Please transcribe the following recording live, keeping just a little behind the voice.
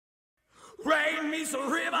meets a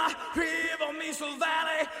river, river meets a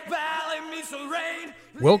valley, valley meets a rain.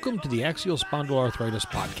 Welcome to the Axial Spondyloarthritis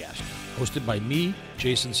Podcast, hosted by me,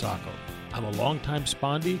 Jason Sacco. I'm a longtime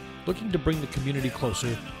spondy looking to bring the community closer,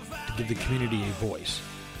 to give the community a voice.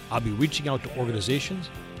 I'll be reaching out to organizations,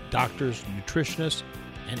 doctors, nutritionists,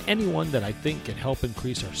 and anyone that I think can help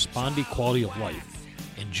increase our spondy quality of life.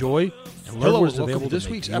 Enjoy and learn what is available to this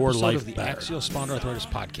week's episode of the Axial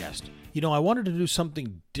Spondyloarthritis Podcast. You know, I wanted to do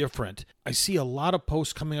something different. I see a lot of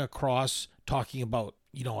posts coming across talking about,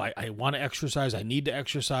 I want to exercise, I need to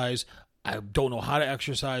exercise, I don't know how to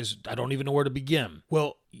exercise, I don't even know where to begin.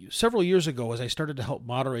 Well, several years ago, as I started to help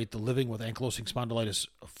moderate the Living with Ankylosing Spondylitis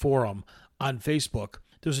forum on Facebook,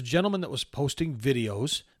 there was a gentleman that was posting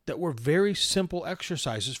videos that were very simple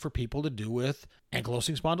exercises for people to do with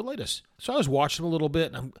ankylosing spondylitis. So I was watching a little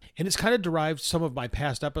bit, and it's kind of derived some of my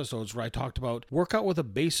past episodes where I talked about workout with a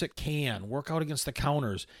basic can, workout against the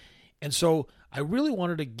counters. And so I really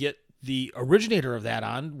wanted to get the originator of that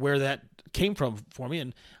on, where that came from for me.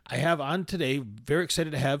 And I have on today, very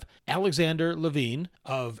excited to have Alexander Levine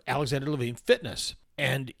of Alexander Levine Fitness.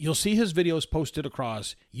 And you'll see his videos posted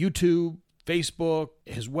across YouTube, Facebook,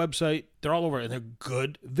 his website. They're all over, and they're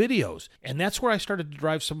good videos. And that's where I started to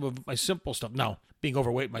drive some of my simple stuff. Now, being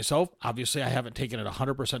overweight myself, obviously I haven't taken it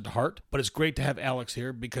 100% to heart, but it's great to have Alex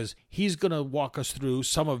here because he's going to walk us through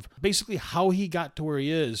some of basically how he got to where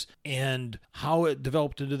he is and how it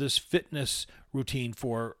developed into this fitness routine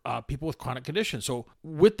for people with chronic conditions. So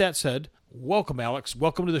with that said, welcome, Alex.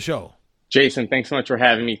 Welcome to the show. Jason, thanks so much for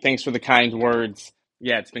having me. Thanks for the kind words.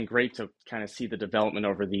 Yeah, it's been great to kind of see the development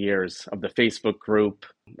over the years of the Facebook group.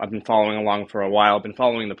 I've been following along for a while. I've been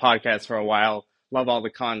following the podcast for a while. Love all the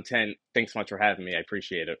content. Thanks so much for having me. I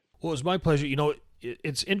appreciate it. Well, it's my pleasure. You know,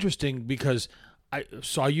 it's interesting because I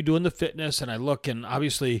saw you doing the fitness and I look, and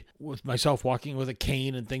obviously with myself walking with a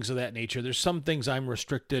cane and things of that nature, there's some things I'm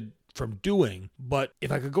restricted from doing. But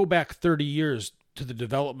if I could go back 30 years to the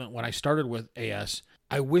development when I started with AS,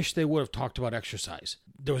 I wish they would have talked about exercise.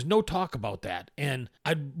 There was no talk about that. And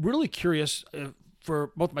I'm really curious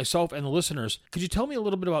for both myself and the listeners, could you tell me a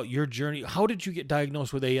little bit about your journey? How did you get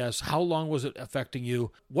diagnosed with AS? How long was it affecting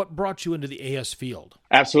you? What brought you into the AS field?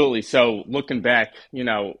 Absolutely. So looking back,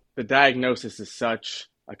 the diagnosis is such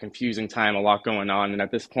a confusing time, a lot going on. And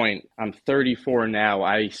at this point, I'm 34 now.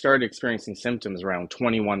 I started experiencing symptoms around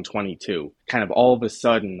 21, 22. Kind of all of a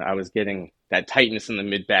sudden, I was getting that tightness in the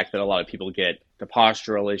mid-back that a lot of people get, the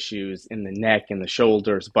postural issues in the neck and the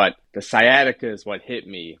shoulders. But the sciatica is what hit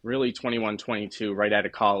me. Really 21, 22, right out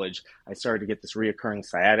of college, I started to get this reoccurring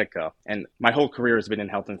sciatica. And my whole career has been in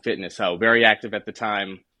health and fitness, so very active at the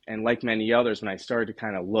time. And like many others, when I started to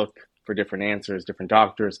kind of look for different answers, different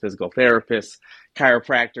doctors, physical therapists,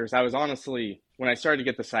 chiropractors, I was honestly, when I started to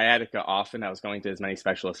get the sciatica, often I was going to as many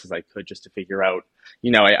specialists as I could just to figure out,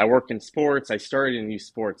 I work in sports. I started in youth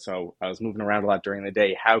sports, so I was moving around a lot during the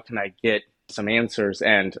day. How can I get some answers?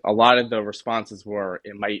 And a lot of the responses were,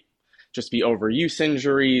 it might just be overuse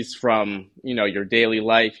injuries from, your daily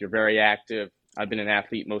life. You're very active. I've been an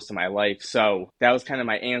athlete most of my life. So that was kind of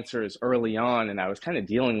my answers early on. And I was kind of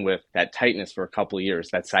dealing with that tightness for a couple of years.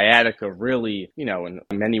 That sciatica really, and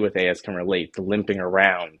many with AS can relate, the limping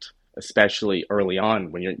around, especially early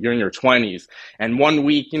on when you're in your 20s. And one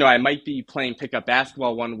week, I might be playing pickup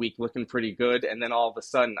basketball one week looking pretty good. And then all of a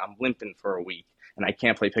sudden I'm limping for a week and I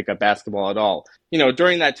can't play pickup basketball at all.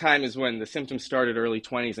 During that time is when the symptoms started, early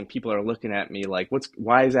 20s, and people are looking at me like,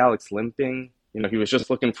 why is Alex limping? He was just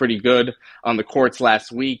looking pretty good on the courts last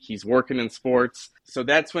week. He's working in sports. So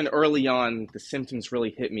that's when early on the symptoms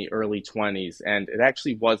really hit me, early 20s. And it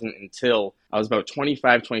actually wasn't until I was about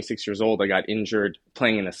 25, 26 years old, I got injured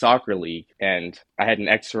playing in a soccer league. And I had an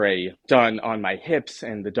x-ray done on my hips,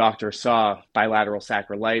 and the doctor saw bilateral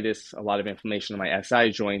sacroiliitis, a lot of inflammation in my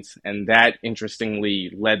SI joints. And that, interestingly,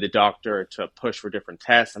 led the doctor to push for different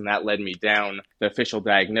tests. And that led me down the official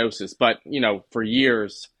diagnosis. But, for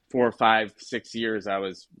years, 4, 5, 6 years, I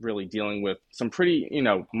was really dealing with some pretty,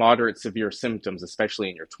 moderate, severe symptoms, especially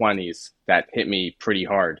in your 20s, that hit me pretty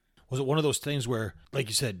hard. Was it one of those things where, like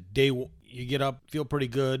you said, you get up, feel pretty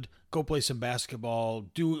good, go play some basketball,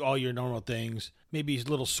 do all your normal things, maybe a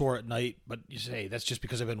little sore at night, but you say, hey, that's just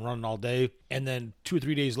because I've been running all day. And then 2 or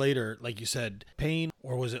 3 days later, like you said, pain,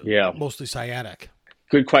 or was it mostly sciatic?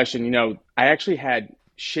 Good question. I actually had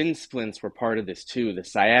shin splints were part of this too. The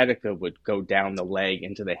sciatica would go down the leg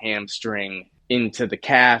into the hamstring, into the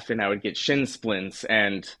calf, and I would get shin splints.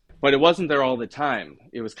 And but it wasn't there all the time.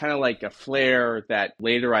 It was kind of like a flare that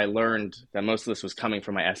later I learned that most of this was coming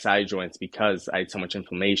from my SI joints because I had so much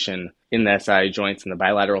inflammation in the SI joints and the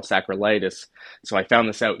bilateral sacroiliitis. So I found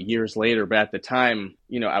this out years later, but at the time,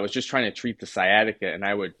 I was just trying to treat the sciatica, and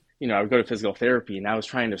I would go to physical therapy, and I was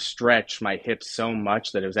trying to stretch my hips so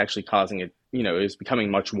much that it was actually causing it, it was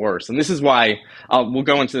becoming much worse. And this is why we'll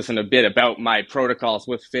go into this in a bit about my protocols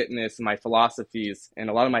with fitness and my philosophies. And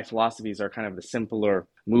a lot of my philosophies are kind of the simpler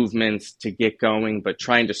movements to get going, but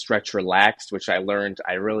trying to stretch relaxed, which I learned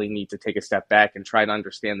I really need to take a step back and try to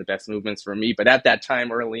understand the best movements for me. But at that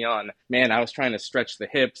time early on, man, I was trying to stretch the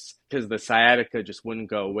hips because the sciatica just wouldn't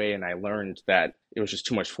go away. And I learned that it was just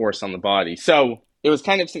too much force on the body. So it was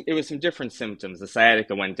some different symptoms. The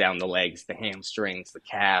sciatica went down the legs, the hamstrings, the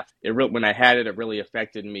calf. When I had it, it really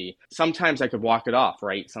affected me. Sometimes I could walk it off,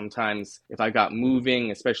 right? Sometimes if I got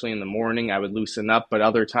moving, especially in the morning, I would loosen up. But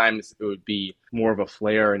other times it would be more of a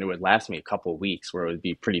flare, and it would last me a couple of weeks where it would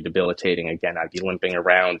be pretty debilitating. Again, I'd be limping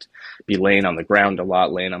around, be laying on the ground a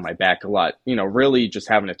lot, laying on my back a lot, really just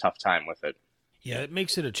having a tough time with it. Yeah, it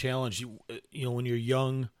makes it a challenge, when you're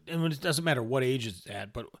young, and it doesn't matter what age it's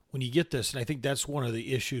at, but when you get this, and I think that's one of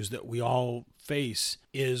the issues that we all face,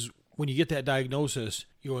 is when you get that diagnosis,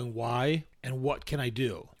 you're going, why and what can I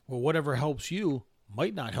do? Well, whatever helps you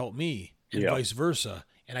might not help me, and vice versa.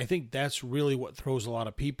 And I think that's really what throws a lot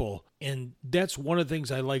of people. And that's one of the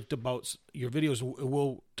things I liked about your videos.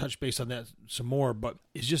 We'll touch base on that some more, but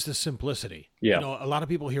it's just the simplicity. Yeah. A lot of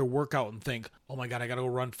people hear workout and think, oh my God, I got to go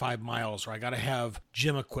run 5 miles, or I got to have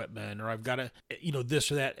gym equipment, or I've got to,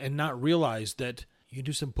 this or that, and not realize that you can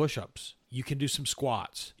do some push-ups. You can do some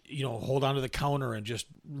squats, hold onto the counter and just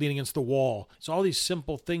lean against the wall. It's all these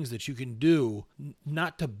simple things that you can do,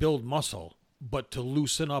 not to build muscle, but to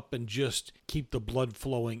loosen up and just keep the blood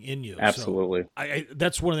flowing in you. Absolutely. So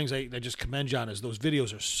that's one of the things I just commend you on, is those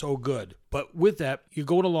videos are so good. But with that, you're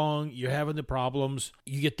going along, you're having the problems,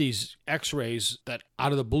 you get these x-rays that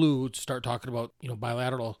out of the blue start talking about,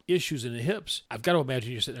 bilateral issues in the hips. I've got to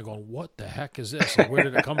imagine you're sitting there going, what the heck is this? And where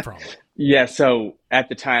did it come from? Yeah, so at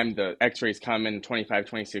the time the x-rays come in, 25,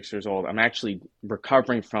 26 years old, I'm actually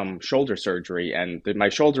recovering from shoulder surgery. And my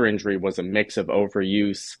shoulder injury was a mix of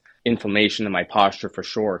overuse, inflammation, in my posture for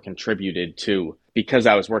sure contributed to, because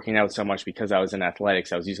I was working out so much, because I was in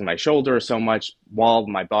athletics, I was using my shoulder so much while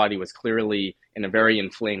my body was clearly in a very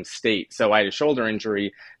inflamed state. So I had a shoulder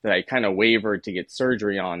injury that I kind of wavered to get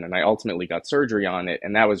surgery on, and I ultimately got surgery on it.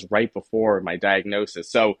 And that was right before my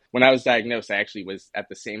diagnosis. So when I was diagnosed, I actually was at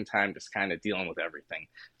the same time just kind of dealing with everything.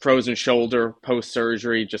 Frozen shoulder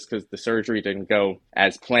post-surgery, just because the surgery didn't go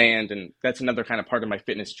as planned. And that's another kind of part of my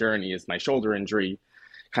fitness journey, is my shoulder injury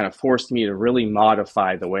kind of forced me to really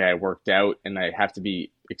modify the way I worked out. And I have to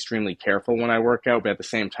be extremely careful when I work out. But at the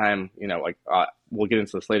same time, we'll get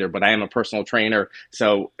into this later, but I am a personal trainer.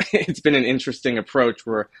 So it's been an interesting approach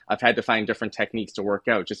where I've had to find different techniques to work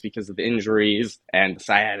out just because of the injuries and the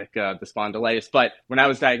sciatica, the spondylitis. But when I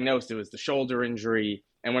was diagnosed, it was the shoulder injury.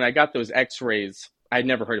 And when I got those x-rays, I'd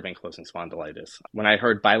never heard of ankylosing spondylitis. When I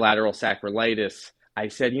heard bilateral sacroiliitis, I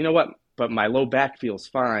said, you know what, but my low back feels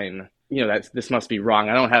fine. This must be wrong.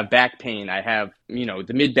 I don't have back pain. I have,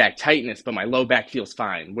 the mid-back tightness, but my low back feels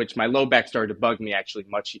fine, which my low back started to bug me actually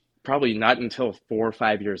probably not until 4 or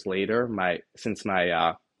 5 years later, since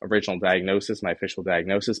my original diagnosis, my official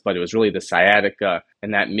diagnosis, but it was really the sciatica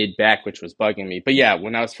and that mid-back which was bugging me. But yeah,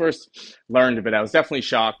 when I was first learned of it, I was definitely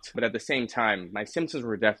shocked. But at the same time, my symptoms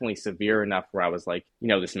were definitely severe enough where I was like,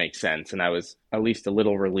 this makes sense. And I was at least a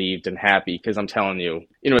little relieved and happy, because I'm telling you,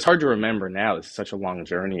 it's hard to remember now. This is such a long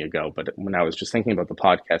journey ago. But when I was just thinking about the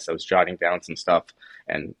podcast, I was jotting down some stuff.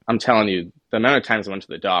 And I'm telling you, the amount of times I went to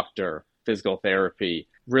the doctor, physical therapy,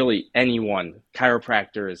 really anyone,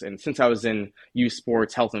 chiropractors. And since I was in youth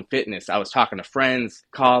sports, health and fitness, I was talking to friends,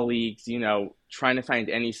 colleagues, trying to find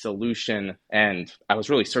any solution. And I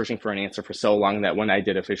was really searching for an answer for so long that when I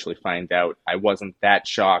did officially find out, I wasn't that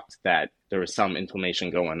shocked that there was some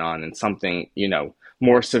inflammation going on and something,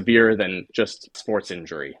 more severe than just sports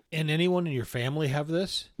injury. And anyone in your family have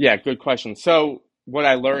this? Yeah, good question. So what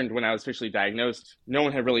I learned when I was officially diagnosed, no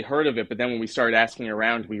one had really heard of it. But then when we started asking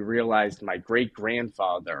around, we realized my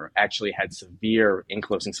great-grandfather actually had severe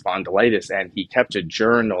ankylosing spondylitis, and he kept a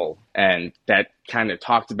journal, and that kind of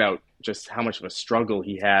talked about just how much of a struggle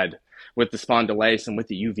he had with the spondylitis and with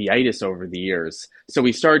the uveitis over the years. So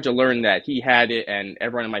we started to learn that he had it, and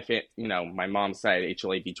everyone in my mom's side,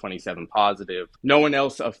 HLA-B27 positive. No one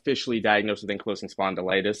else officially diagnosed with ankylosing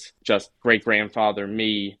spondylitis, just great-grandfather,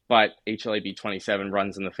 me, but HLA-B27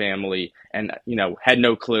 runs in the family, and, had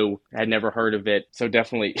no clue, had never heard of it. So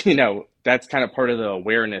definitely, that's kind of part of the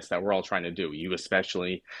awareness that we're all trying to do. You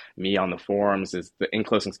especially, me on the forums, is the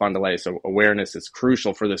ankylosing spondylitis. So awareness is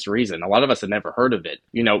crucial for this reason. A lot of us had never heard of it,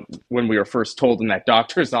 when we were first told in that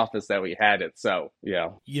doctor's office that we had it. So, yeah.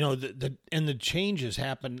 The changes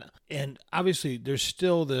happen. And obviously there's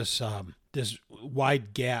still this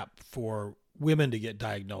wide gap for women to get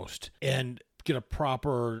diagnosed and get a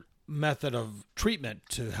proper method of treatment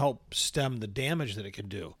to help stem the damage that it can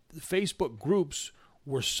do. The Facebook groups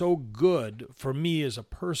were so good for me as a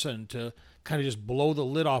person to kind of just blow the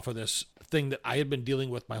lid off of this thing that I had been dealing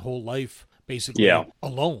with my whole life, basically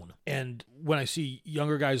alone. And when I see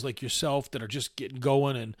younger guys like yourself that are just getting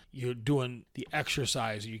going and you're doing the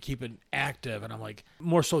exercise and you're keeping active, and I'm like,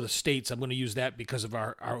 more so the States, I'm going to use that because of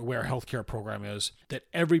our where our healthcare program is, that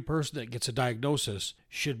every person that gets a diagnosis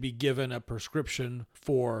should be given a prescription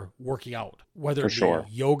for working out, whether it be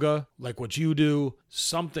yoga, like what you do,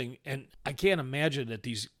 something. And I can't imagine that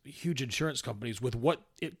these huge insurance companies, with what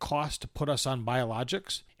it costs to put us on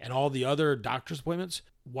biologics and all the other doctor's appointments,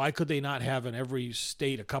 why could they not have in every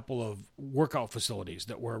state a couple of workout facilities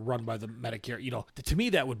that were run by the Medicare? To me,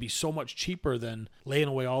 that would be so much cheaper than laying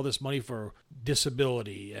away all this money for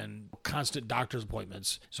disability and constant doctor's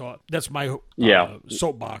appointments. So that's my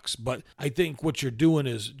soapbox. But I think what you're doing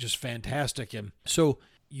is just fantastic. And so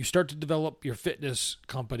you start to develop your fitness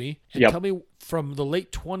company. And tell me, from the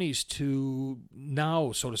late 20s to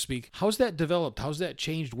now, so to speak, how's that developed? How's that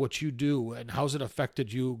changed what you do? And how's it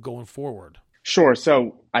affected you going forward? Sure.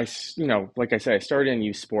 So like I said, I started in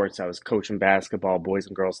youth sports. I was coaching basketball, Boys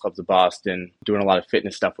and Girls Clubs of Boston, doing a lot of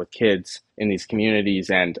fitness stuff with kids in these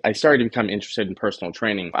communities. And I started to become interested in personal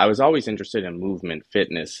training. I was always interested in movement,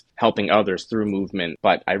 fitness, helping others through movement.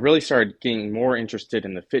 But I really started getting more interested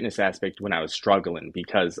in the fitness aspect when I was struggling,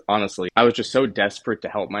 because honestly, I was just so desperate to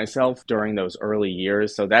help myself during those early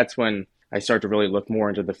years. So that's when I started to really look more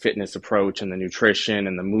into the fitness approach and the nutrition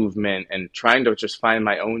and the movement, and trying to just find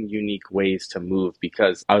my own unique ways to move,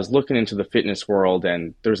 because I was looking into the fitness world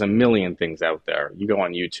and there's a million things out there. You go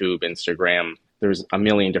on YouTube, Instagram, there's a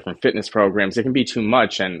million different fitness programs. It can be too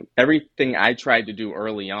much. And everything I tried to do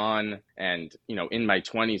early on and, in my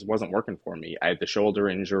 20s wasn't working for me. I had the shoulder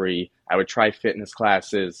injury. I would try fitness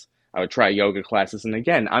classes. I would try yoga classes. And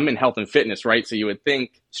again, I'm in health and fitness, right? So you would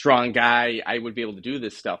think, strong guy, I would be able to do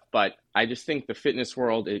this stuff. But I just think the fitness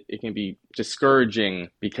world, it can be discouraging,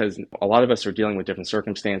 because a lot of us are dealing with different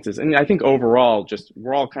circumstances. And I think overall,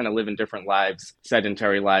 we're all kind of living different lives,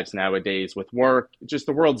 sedentary lives nowadays with work. Just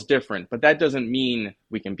the world's different. But that doesn't mean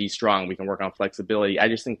we can be strong. We can work on flexibility. I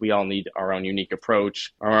just think we all need our own unique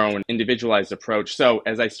approach, our own individualized approach. So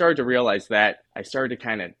as I started to realize that, I started to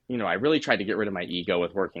kind of, I really tried to get rid of my ego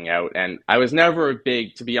with working out. And I was never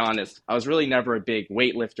to be honest, I was really never a big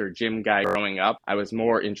weightlifter, gym guy growing up. I was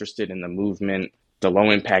more interested in the movement, the low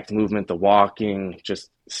impact movement, the walking, just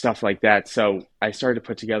stuff like that. So I started to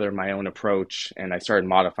put together my own approach, and I started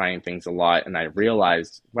modifying things a lot. And I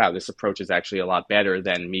realized, wow, this approach is actually a lot better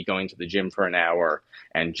than me going to the gym for an hour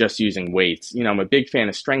and just using weights. I'm a big fan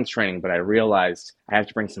of strength training, but I realized I have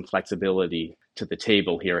to bring some flexibility to the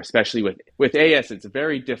table here, especially with AS. It's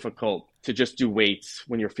very difficult to just do weights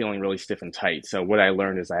when you're feeling really stiff and tight. So what I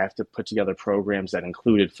learned is I have to put together programs that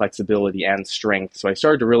included flexibility and strength. So I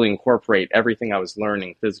started to really incorporate everything I was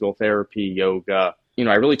learning, physical therapy, yoga.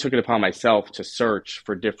 I really took it upon myself to search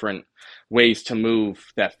for different ways to move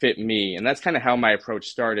that fit me. And that's kind of how my approach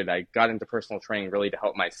started. I got into personal training really to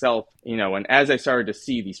help myself, and as I started to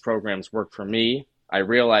see these programs work for me, I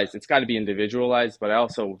realized it's got to be individualized, but I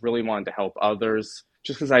also really wanted to help others,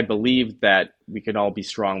 just because I believed that we can all be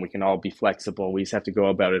strong, we can all be flexible. We just have to go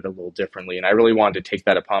about it a little differently. And I really wanted to take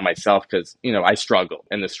that upon myself because, I struggle,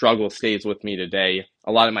 and the struggle stays with me today.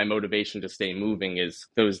 A lot of my motivation to stay moving is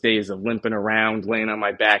those days of limping around, laying on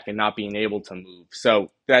my back and not being able to move.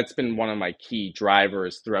 So that's been one of my key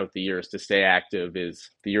drivers throughout the years to stay active, is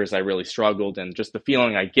the years I really struggled, and just the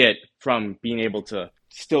feeling I get from being able to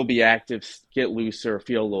still be active, get looser,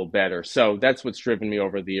 feel a little better. So that's what's driven me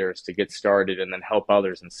over the years to get started and then help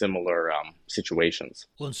others in similar situations.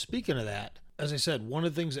 Well, and speaking of that, as I said, one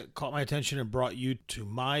of the things that caught my attention and brought you to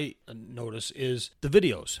my notice is the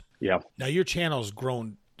videos. Yeah. Now, your channel's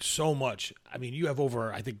grown so much. I mean, you have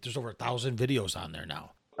I think there's over 1,000 videos on there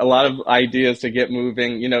now. A lot of ideas to get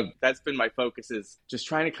moving. That's been my focus, is just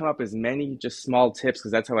trying to come up as many just small tips,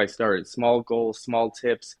 because that's how I started. Small goals, small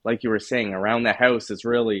tips. Like you were saying, around the house is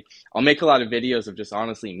really, I'll make a lot of videos of just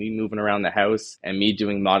honestly me moving around the house and me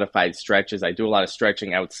doing modified stretches. I do a lot of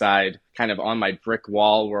stretching outside kind of on my brick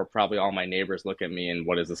wall where probably all my neighbors look at me and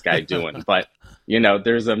what is this guy doing? But,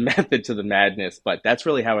 there's a method to the madness, but that's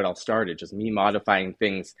really how it all started, just me modifying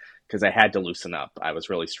things because I had to loosen up. I was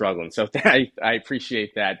really struggling. So I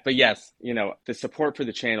appreciate that. But yes, the support for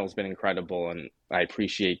the channel has been incredible. And I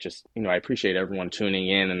appreciate I appreciate everyone tuning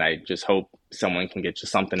in. And I just hope someone can get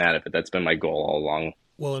just something out of it. That's been my goal all along.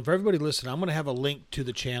 Well, and for everybody listening, I'm going to have a link to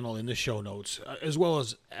the channel in the show notes, as well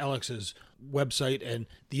as Alex's website and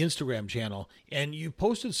the Instagram channel. And you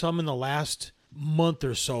posted some in the last month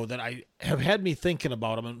or so that I have had me thinking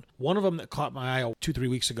about them. And one of them that caught my eye 2-3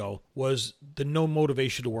 weeks ago was the no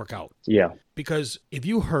motivation to work out. Yeah. Because if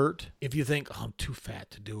you if you think, oh, I'm too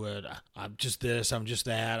fat to do it, I'm just this, I'm just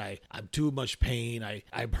that, I'm too much pain,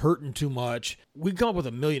 I'm hurting too much, we come up with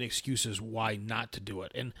a million excuses why not to do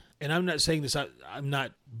it. And I'm not saying this, I'm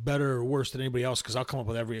not better or worse than anybody else, because I'll come up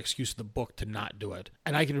with every excuse in the book to not do it.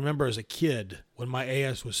 And I can remember as a kid when my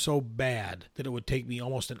AS was so bad that it would take me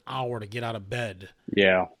almost an hour to get out of bed.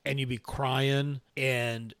 Yeah. And you'd be crying,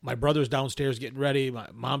 and my brother's downstairs getting ready, my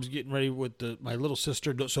mom's getting ready with my little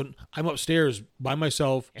sister. So I'm upstairs by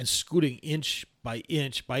myself and scooting inch by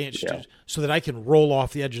inch by inch so that I can roll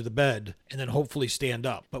off the edge of the bed and then hopefully stand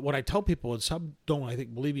up. But what I tell people, and some don't, I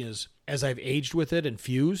think, believe me, is as I've aged with it and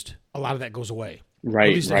fused, a lot of that goes away. Right.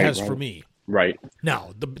 At least it has for me. Right.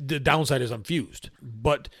 Now, the downside is I'm fused.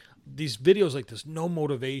 But these videos like this, no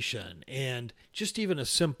motivation, and just even a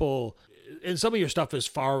simple... And some of your stuff is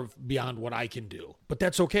far beyond what I can do. But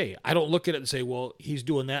that's okay. I don't look at it and say, well, he's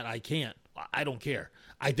doing that, I can't. I don't care.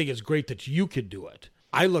 I think it's great that you could do it.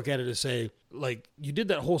 I look at it and say, like, you did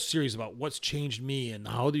that whole series about what's changed me and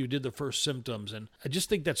how you did the first symptoms. And I just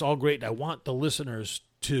think that's all great. And I want the listeners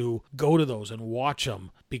to go to those and watch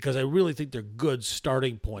them, because I really think they're good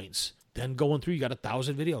starting points. Then going through, you got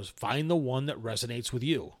 1,000 videos. Find the one that resonates with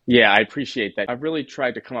you. Yeah, I appreciate that. I've really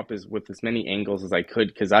tried to come up with as many angles as I could,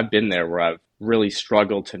 because I've been there where I've really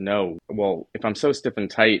struggled to know, well, if I'm so stiff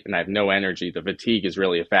and tight and I have no energy, the fatigue is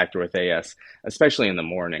really a factor with AS, especially in the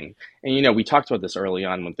morning. And, we talked about this early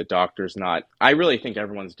on with the doctors I really think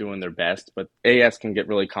everyone's doing their best, but AS can get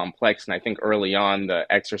really complex. And I think early on, the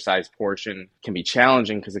exercise portion can be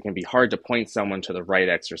challenging because it can be hard to point someone to the right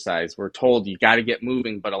exercise. We're told you got to get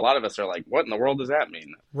moving, but a lot of us are like, what in the world does that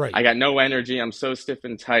mean? Right. I got no energy. I'm so stiff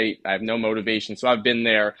and tight. I have no motivation. So I've been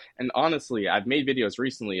there. And honestly, I've made videos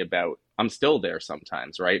recently about I'm still there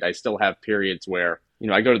sometimes, right? I still have periods where,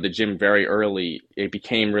 I go to the gym very early. It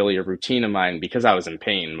became really a routine of mine because I was in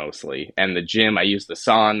pain mostly. And the gym, I use the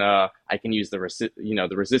sauna. I can use the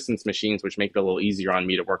resistance machines, which make it a little easier on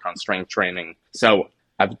me to work on strength training. So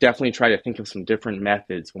I've definitely tried to think of some different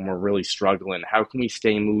methods when we're really struggling. How can we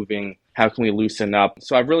stay moving? How can we loosen up?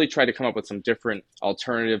 So I've really tried to come up with some different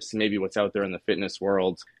alternatives to maybe what's out there in the fitness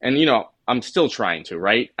world. And, I'm still trying to,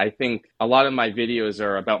 right? I think a lot of my videos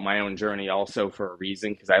are about my own journey also for a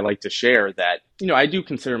reason, because I like to share that, I do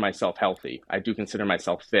consider myself healthy. I do consider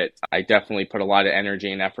myself fit. I definitely put a lot of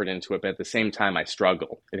energy and effort into it, but at the same time, I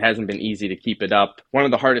struggle. It hasn't been easy to keep it up. One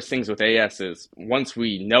of the hardest things with AS is once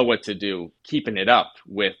we know what to do, keeping it up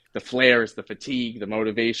with the flares, the fatigue, the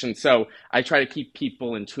motivation. So I try to keep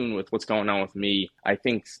people in tune with what's going on with me. I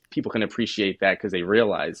think people can appreciate that because they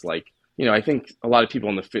realize, I think a lot of people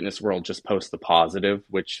in the fitness world just post the positive,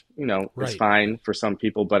 which, is fine for some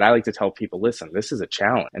people. But I like to tell people, listen, this is a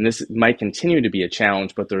challenge and this might continue to be a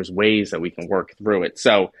challenge, but there's ways that we can work through it.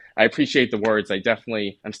 So I appreciate the words.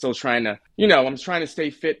 I'm still trying to, I'm trying to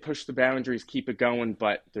stay fit, push the boundaries, keep it going,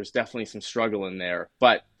 but there's definitely some struggle in there.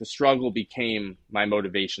 But the struggle became my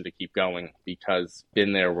motivation to keep going, because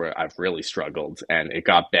been there where I've really struggled and it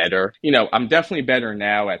got better. I'm definitely better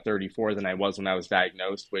now at 34 than I was when I was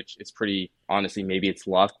diagnosed, which is pretty, honestly, maybe it's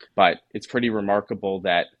luck, but it's pretty remarkable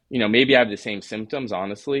that, maybe I have the same symptoms,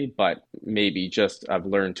 honestly, but maybe just I've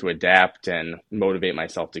learned to adapt and motivate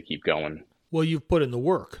myself to keep going. Well, you've put in the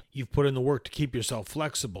work. You've put in the work to keep yourself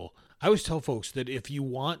flexible. I always tell folks that if you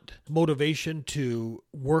want motivation to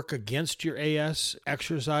work against your AS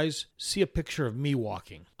exercise, see a picture of me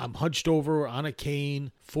walking. I'm hunched over on a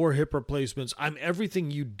cane, 4 hip replacements. I'm everything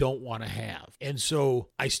you don't want to have. And so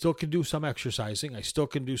I still can do some exercising. I still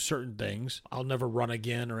can do certain things. I'll never run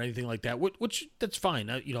again or anything like that, which that's fine.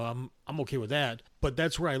 I'm okay with that. But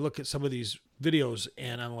that's where I look at some of these videos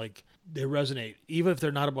and I'm like, they resonate, even if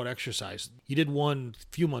they're not about exercise. You did one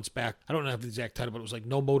a few months back. I don't have the exact title, but it was like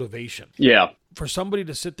no motivation. Yeah. For somebody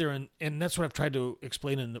to sit there and that's what I've tried to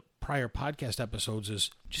explain in the prior podcast episodes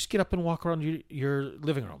is just get up and walk around your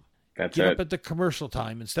living room. Get up at the commercial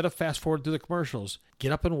time. Instead of fast forward through the commercials,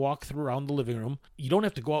 get up and walk around the living room. You don't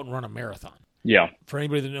have to go out and run a marathon. Yeah. For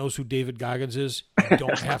anybody that knows who David Goggins is, you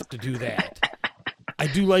don't have to do that. I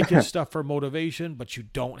do like his stuff for motivation, but you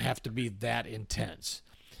don't have to be that intense.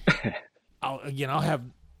 I'll have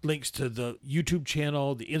links to the YouTube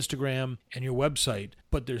channel, the Instagram, and your website,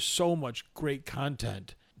 but there's so much great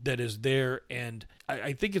content that is there, and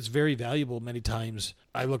I think it's very valuable. Many times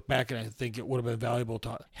I look back and I think it would have been valuable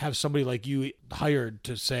to have somebody like you hired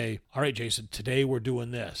to say, all right, Jason, today we're doing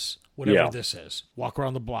this, whatever this is. Walk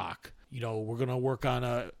around the block. We're going to work on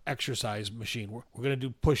a exercise machine. We're going to do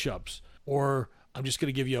push-ups, or I'm just going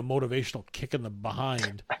to give you a motivational kick in the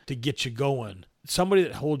behind to get you going. Somebody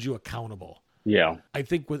that holds you accountable. Yeah. I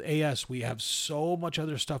think with AS, we have so much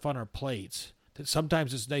other stuff on our plates that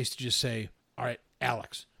sometimes it's nice to just say, all right,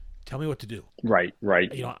 Alex, tell me what to do. Right.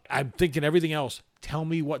 I'm thinking everything else. Tell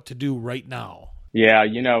me what to do right now. Yeah,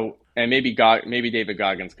 and maybe David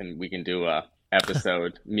Goggins we can do a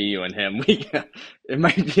episode, me, you, and him. It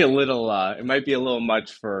might be a little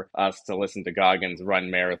much for us to listen to Goggins run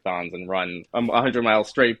marathons and run 100 miles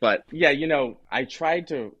straight. But yeah, I tried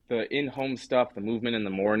the in-home stuff, the movement in the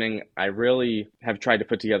morning. I really have tried to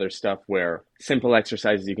put together stuff where simple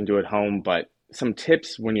exercises you can do at home, but some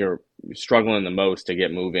tips when you're struggling the most to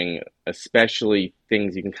get moving, especially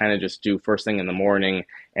things you can kind of just do first thing in the morning.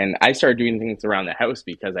 And I started doing things around the house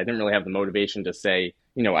because I didn't really have the motivation to say,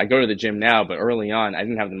 I go to the gym now, but early on, I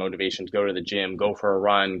didn't have the motivation to go to the gym, go for a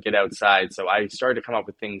run, get outside. So I started to come up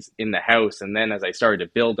with things in the house. And then as I started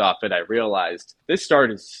to build off it, I realized this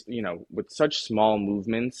started, with such small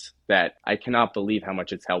movements that I cannot believe how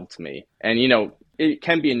much it's helped me. And, it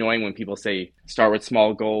can be annoying when people say start with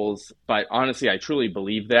small goals, but honestly, I truly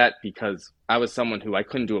believe that because I was someone who I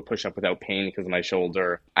couldn't do a push-up without pain because of my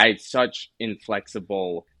shoulder. I had such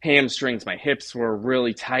inflexible hamstrings. My hips were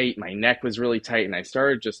really tight. My neck was really tight. And I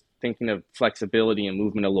started just thinking of flexibility and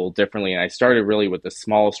movement a little differently. And I started really with the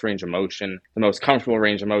smallest range of motion, the most comfortable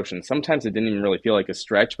range of motion. Sometimes it didn't even really feel like a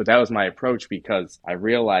stretch, but that was my approach because I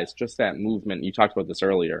realized just that movement, you talked about this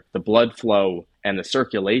earlier, the blood flow and the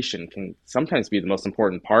circulation can sometimes be the most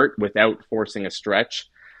important part without forcing a stretch.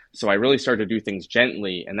 So I really started to do things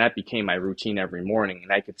gently, and that became my routine every morning,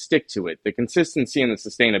 and I could stick to it. The consistency and the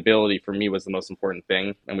sustainability for me was the most important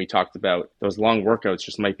thing. And we talked about those long workouts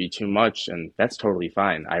just might be too much, and that's totally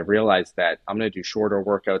fine. I realized that I'm going to do shorter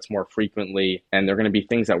workouts more frequently, and they're going to be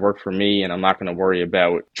things that work for me, and I'm not going to worry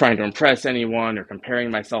about trying to impress anyone or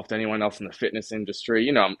comparing myself to anyone else in the fitness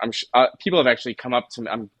industry. People have actually come up to me.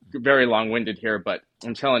 I'm very long-winded here, but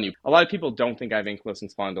I'm telling you, a lot of people don't think I have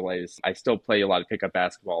ankylosing spondylitis. I still play a lot of pickup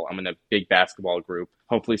basketball. I'm in a big basketball group.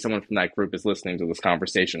 Hopefully someone from that group is listening to this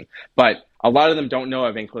conversation. But a lot of them don't know I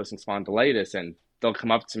have ankylosing spondylitis, and they'll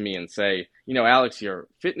come up to me and say, Alex, your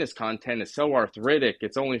fitness content is so arthritic.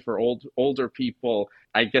 It's only for older people.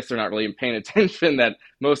 I guess they're not really paying attention that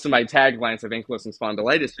most of my taglines have ankylosing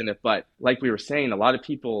spondylitis in it. But like we were saying, a lot of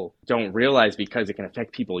people don't realize because it can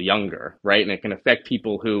affect people younger, right? And it can affect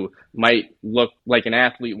people who might look like an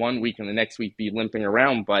athlete one week and the next week be limping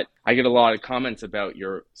around. But I get a lot of comments about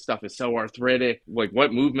your stuff is so arthritic. Like,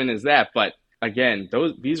 what movement is that? But again,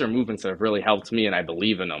 these are movements that have really helped me, and I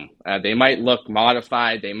believe in them. They might look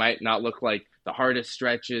modified. They might not look like the hardest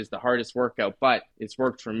stretches, the hardest workout, but it's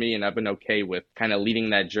worked for me, and I've been okay with kind of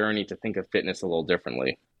leading that journey to think of fitness a little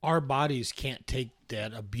differently. Our bodies can't take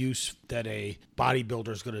that abuse that a bodybuilder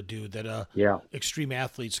is going to do, that a extreme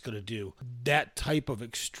athlete's going to do. That type of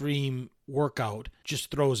extreme workout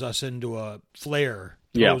just throws us into a flare.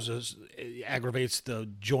 It aggravates the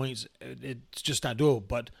joints. It's just not doable.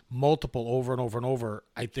 But multiple over and over and over,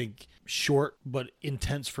 I think short but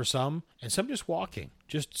intense for some, and some just walking,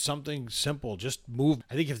 just something simple, just move.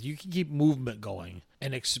 I think if you can keep movement going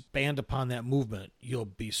and expand upon that movement, you'll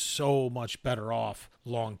be so much better off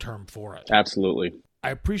long term for it. Absolutely. I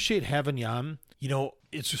appreciate having you on.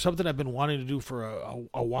 It's something I've been wanting to do for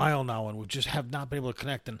a while now, and we just have not been able to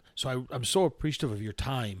connect. And so I'm so appreciative of your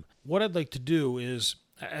time. What I'd like to do is,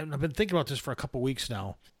 and I've been thinking about this for a couple of weeks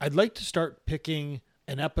now, I'd like to start picking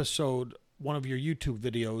an episode, one of your YouTube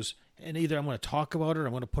videos, and either I'm going to talk about it or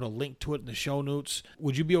I'm going to put a link to it in the show notes.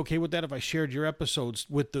 Would you be okay with that if I shared your episodes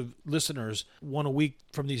with the listeners one a week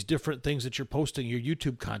from these different things that you're posting, your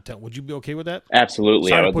YouTube content? Would you be okay with that? Absolutely.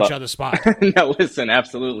 Sorry to put you on the spot. No, listen,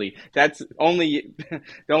 absolutely. That's the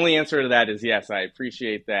only answer to that is yes. I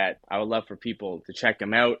appreciate that. I would love for people to check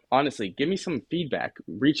them out. Honestly, give me some feedback.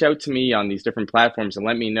 Reach out to me on these different platforms and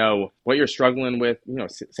let me know what you're struggling with.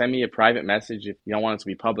 Send me a private message if you don't want it to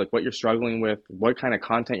be public, what you're struggling with, what kind of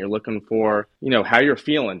content you're looking for, how you're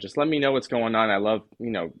feeling. Just let me know what's going on. I love,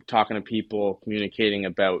 talking to people, communicating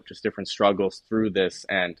about just different struggles through this.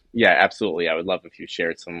 And yeah, absolutely. I would love if you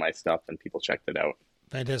shared some of my stuff and people checked it out.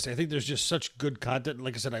 Fantastic. I think there's just such good content.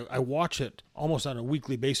 Like I said, I watch it almost on a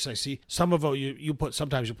weekly basis. I see some of it,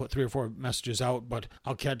 sometimes you put 3 or 4 messages out, but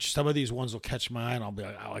I'll catch some of these ones will catch my eye and I'll be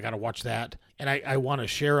like, oh, I got to watch that. And I want to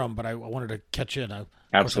share them, but I wanted to catch in.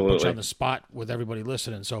 Absolutely. I put you on the spot with everybody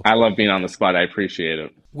listening. So I love being on the spot. I appreciate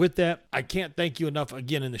it. With that, I can't thank you enough.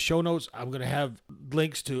 Again, in the show notes, I'm going to have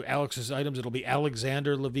links to Alex's items. It'll be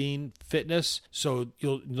Alexander Levine Fitness. So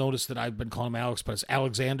you'll notice that I've been calling him Alex, but it's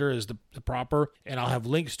Alexander is the proper. And I'll have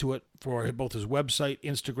links to it for both his website,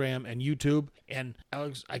 Instagram, and YouTube. And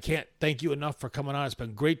Alex, I can't thank you enough for coming on. It's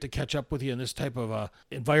been great to catch up with you in this type of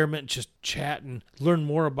environment, just chat and learn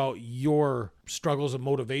more about your struggles and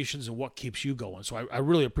motivations and what keeps you going. So I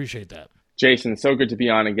really appreciate that. Jason, so good to be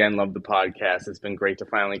on again. Love the podcast. It's been great to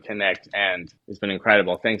finally connect, and it's been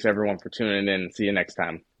incredible. Thanks, everyone, for tuning in. See you next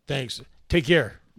time. Thanks. Take care.